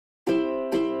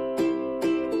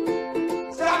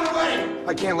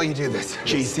I can't let you do this.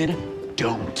 Jason,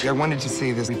 don't. I wanted to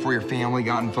say this before your family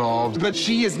got involved, but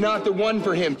she is not the one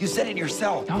for him. You said it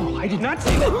yourself. No, I did not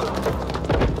say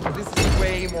that. This is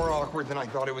way more awkward than I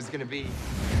thought it was gonna be.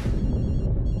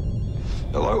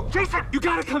 Hello? Jason, you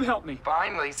gotta come help me.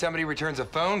 Finally, somebody returns a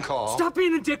phone call. Stop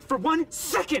being a dick for 1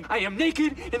 second. I am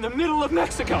naked in the middle of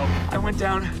Mexico. I went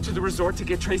down to the resort to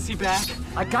get Tracy back.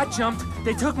 I got jumped,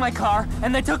 they took my car,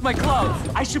 and they took my clothes.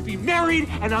 I should be married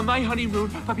and on my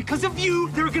honeymoon, but because of you,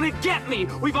 they're gonna get me.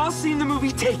 We've all seen the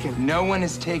movie Taken. No one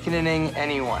is taking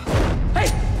anyone. Hey,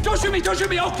 don't shoot me, don't shoot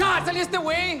me. Oh, God. ¿Saliste,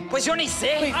 güey? Pues yo ni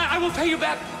sé. I will pay you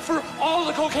back for all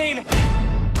the cocaine.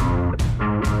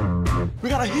 We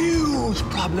got a huge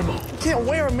problem. You can't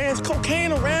wear a man's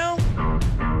cocaine around.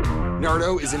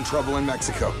 Nardo is in trouble in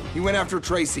Mexico. He went after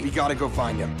Tracy. We gotta go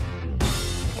find him.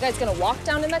 You guys gonna walk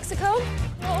down to Mexico?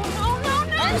 No.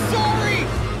 I'm sorry.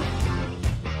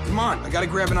 Come on, I gotta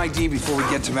grab an ID before we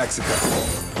get to Mexico.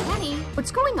 Kenny, what's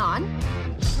going on?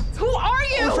 Who are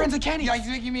you? We're friends with Kenny. He's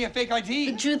making me a fake ID.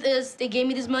 The truth is, they gave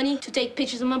me this money to take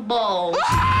pictures of my balls.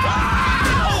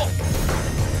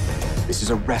 This is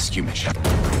a rescue mission,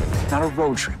 not a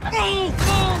road trip.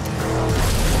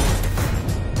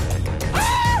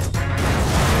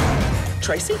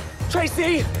 Tracy?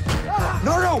 Tracy!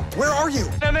 Nardo, where are you?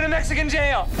 I'm in a Mexican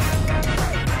jail.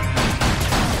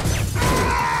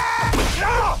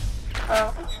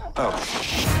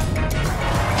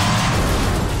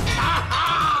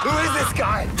 Who is this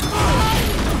guy?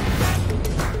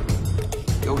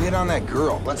 Go hit on that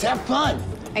girl. Let's have fun.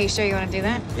 Are you sure you want to do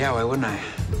that? Yeah, why wouldn't I?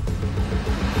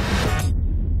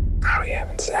 Are we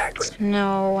having sex?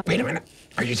 No. Wait a minute.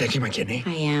 Are you taking my kidney?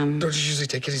 I am. Don't you usually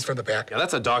take kidneys from the back? Yeah,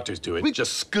 that's how doctors do it. We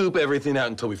just scoop everything out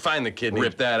until we find the kidney,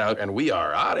 rip that out, and we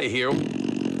are out of here.